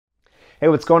Hey,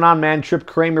 what's going on, man? Tripp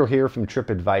here from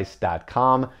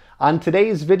trippadvice.com. On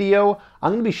today's video,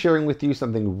 I'm going to be sharing with you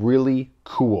something really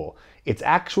cool. It's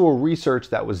actual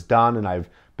research that was done, and I've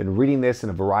been reading this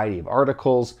in a variety of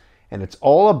articles, and it's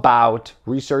all about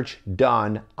research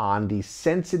done on the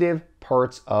sensitive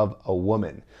parts of a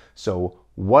woman. So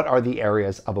what are the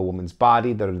areas of a woman's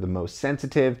body that are the most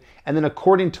sensitive? And then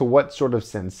according to what sort of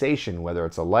sensation, whether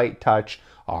it's a light touch,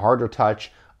 a harder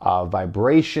touch, a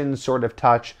vibration sort of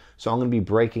touch. So I'm going to be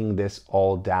breaking this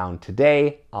all down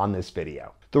today on this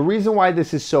video. The reason why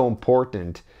this is so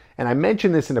important, and I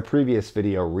mentioned this in a previous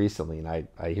video recently, and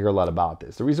I hear a lot about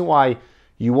this. The reason why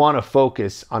you want to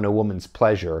focus on a woman's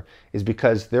pleasure is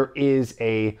because there is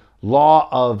a law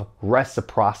of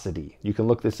reciprocity. You can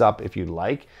look this up if you'd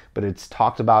like, but it's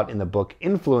talked about in the book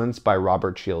Influence by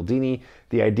Robert Cialdini,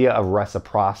 the idea of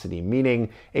reciprocity, meaning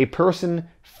a person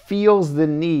feels the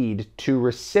need to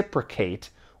reciprocate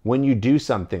when you do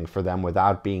something for them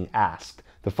without being asked.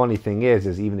 The funny thing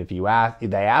is even if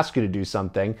they ask you to do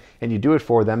something and you do it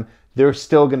for them, they're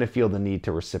still going to feel the need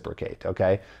to reciprocate,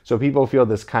 okay? So people feel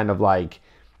this kind of like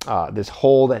this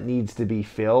hole that needs to be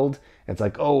filled. It's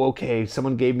like, oh, okay,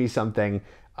 someone gave me something.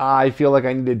 I feel like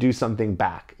I need to do something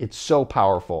back. It's so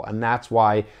powerful, and that's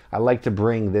why I like to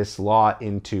bring this law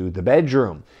into the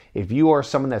bedroom. If you are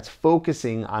someone that's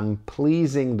focusing on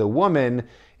pleasing the woman,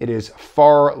 it is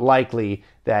far likely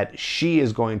that she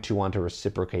is going to want to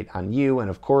reciprocate on you. And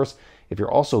of course, if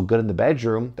you're also good in the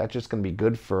bedroom, that's just going to be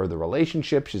good for the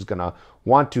relationship. She's going to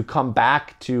want to come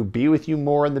back to be with you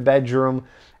more in the bedroom.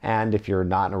 And if you're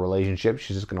not in a relationship,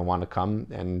 she's just going to want to come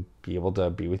and be able to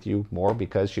be with you more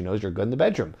because she knows you're good in the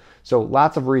bedroom. So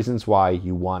lots of reasons why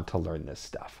you want to learn this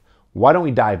stuff. Why don't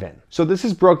we dive in? So this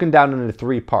is broken down into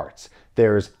 3 parts.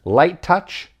 There's light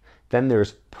touch, then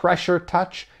there's pressure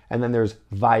touch, and then there's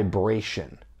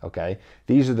vibration. Okay,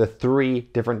 these are the 3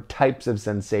 different types of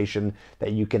sensation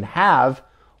that you can have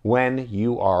when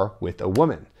you are with a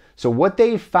woman. So what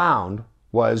they found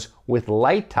was with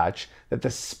light touch that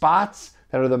the spots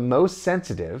that are the most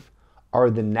sensitive are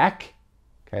the neck,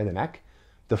 okay,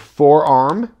 the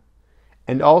forearm,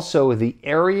 and also the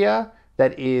area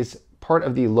that is part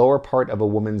of the lower part of a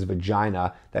woman's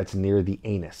vagina that's near the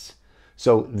anus.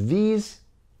 So these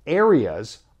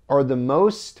areas are the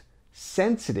most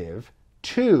sensitive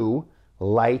to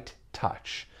light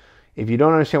touch. If you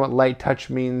don't understand what light touch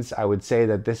means, I would say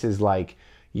that this is like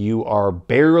you are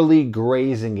barely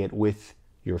grazing it with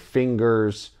your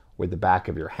fingers, with the back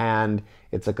of your hand.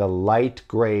 It's like a light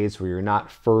graze where you're not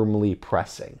firmly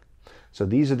pressing. So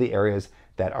these are the areas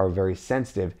that are very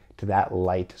sensitive to that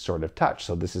light sort of touch.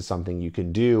 So this is something you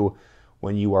can do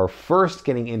when you are first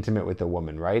getting intimate with a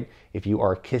woman, right? If you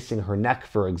are kissing her neck,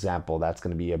 for example, that's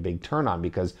going to be a big turn on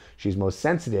because she's most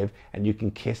sensitive and you can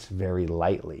kiss very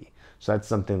lightly. So that's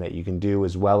something that you can do,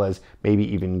 as well as maybe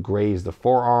even graze the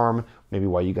forearm, maybe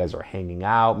while you guys are hanging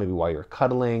out, maybe while you're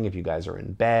cuddling, if you guys are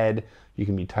in bed, you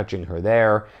can be touching her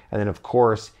there. And then of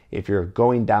course, if you're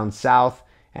going down south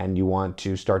and you want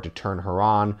to start to turn her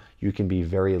on, you can be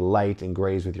very light and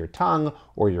graze with your tongue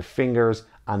or your fingers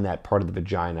on that part of the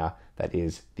vagina that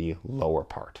is the lower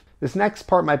part. This next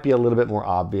part might be a little bit more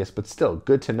obvious, but still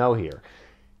good to know here.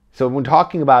 So when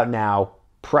talking about now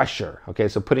pressure, okay,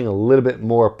 so putting a little bit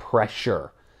more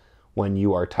pressure when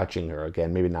you are touching her.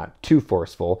 Again, maybe not too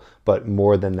forceful, but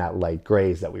more than that light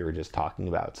graze that we were just talking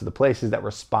about. So the places that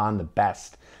respond the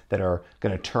best, that are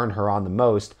going to turn her on the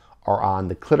most, are on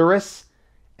the clitoris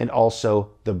and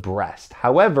also the breast.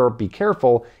 However, be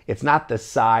careful, it's not the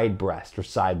side breast or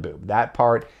side boob. That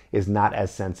part is not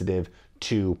as sensitive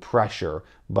to pressure,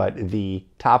 but the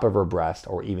top of her breast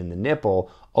or even the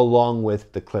nipple along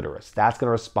with the clitoris. That's going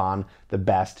to respond the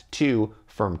best to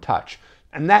firm touch.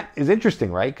 And that is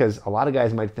interesting, right? Because a lot of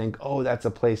guys might think, oh, that's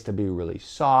a place to be really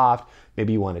soft.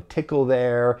 Maybe you want to tickle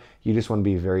there. You just want to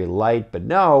be very light. But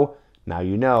no, now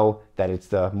you know that it's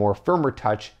the more firmer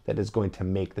touch that is going to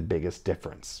make the biggest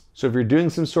difference. So if you're doing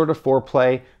some sort of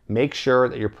foreplay, make sure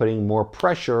that you're putting more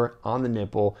pressure on the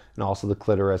nipple and also the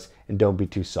clitoris, and don't be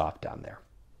too soft down there.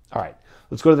 All right,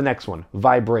 let's go to the next one,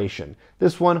 vibration.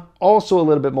 This one also a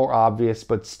little bit more obvious,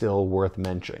 but still worth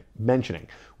mentioning,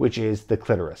 which is the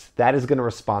clitoris. That is going to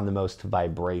respond the most to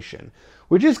vibration,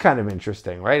 which is kind of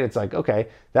interesting, right? It's like, okay,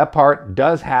 that part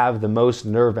does have the most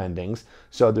nerve endings,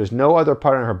 so there's no other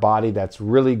part in her body that's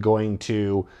really going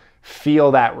to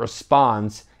feel that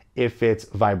response if it's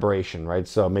vibration, right?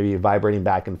 So maybe vibrating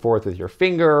back and forth with your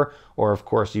finger, or of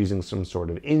course using some sort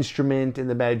of instrument in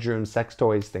the bedroom, sex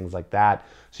toys, things like that.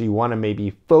 So you want to maybe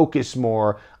focus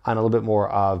more on a little bit more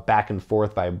of back and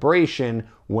forth vibration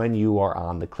when you are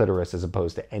on the clitoris as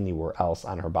opposed to anywhere else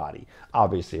on her body.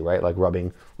 Obviously, right? Like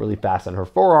rubbing really fast on her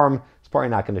forearm, it's probably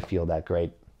not going to feel that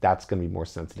great. That's going to be more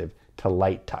sensitive to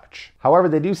light touch. However,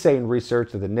 they do say in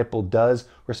research that the nipple does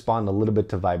respond a little bit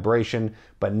to vibration,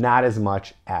 but not as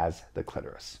much as the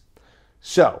clitoris.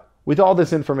 So, with all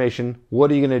this information,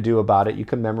 what are you going to do about it? You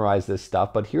can memorize this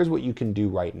stuff, but here's what you can do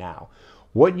right now.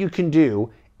 What you can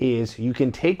do is you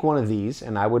can take one of these,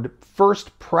 and I would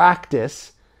first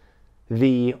practice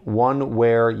the one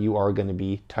where you are going to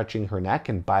be touching her neck.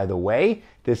 And by the way,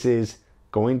 this is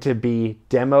going to be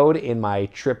demoed in my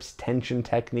Tripp's tension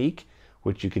technique,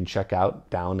 which you can check out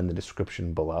down in the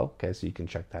description below. Okay, so you can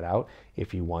check that out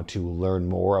if you want to learn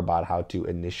more about how to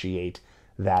initiate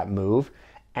that move.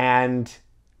 And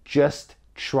just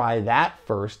try that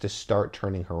first to start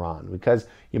turning her on, because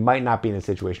you might not be in a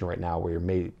situation right now where you're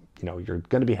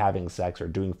going to be having sex or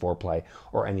doing foreplay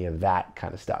or any of that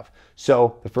kind of stuff.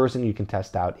 So the first thing you can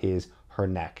test out is her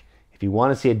neck. If you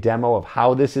want to see a demo of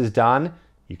how this is done,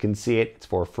 you can see it. It's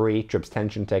for free. Tripp's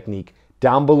tension technique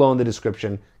down below in the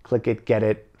description. Click it, get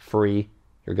it free.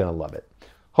 You're going to love it.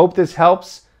 Hope this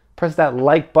helps. Press that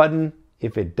like button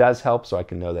if it does help so I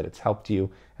can know that it's helped you,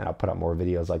 and I'll put out more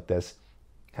videos like this.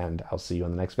 And I'll see you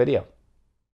in the next video.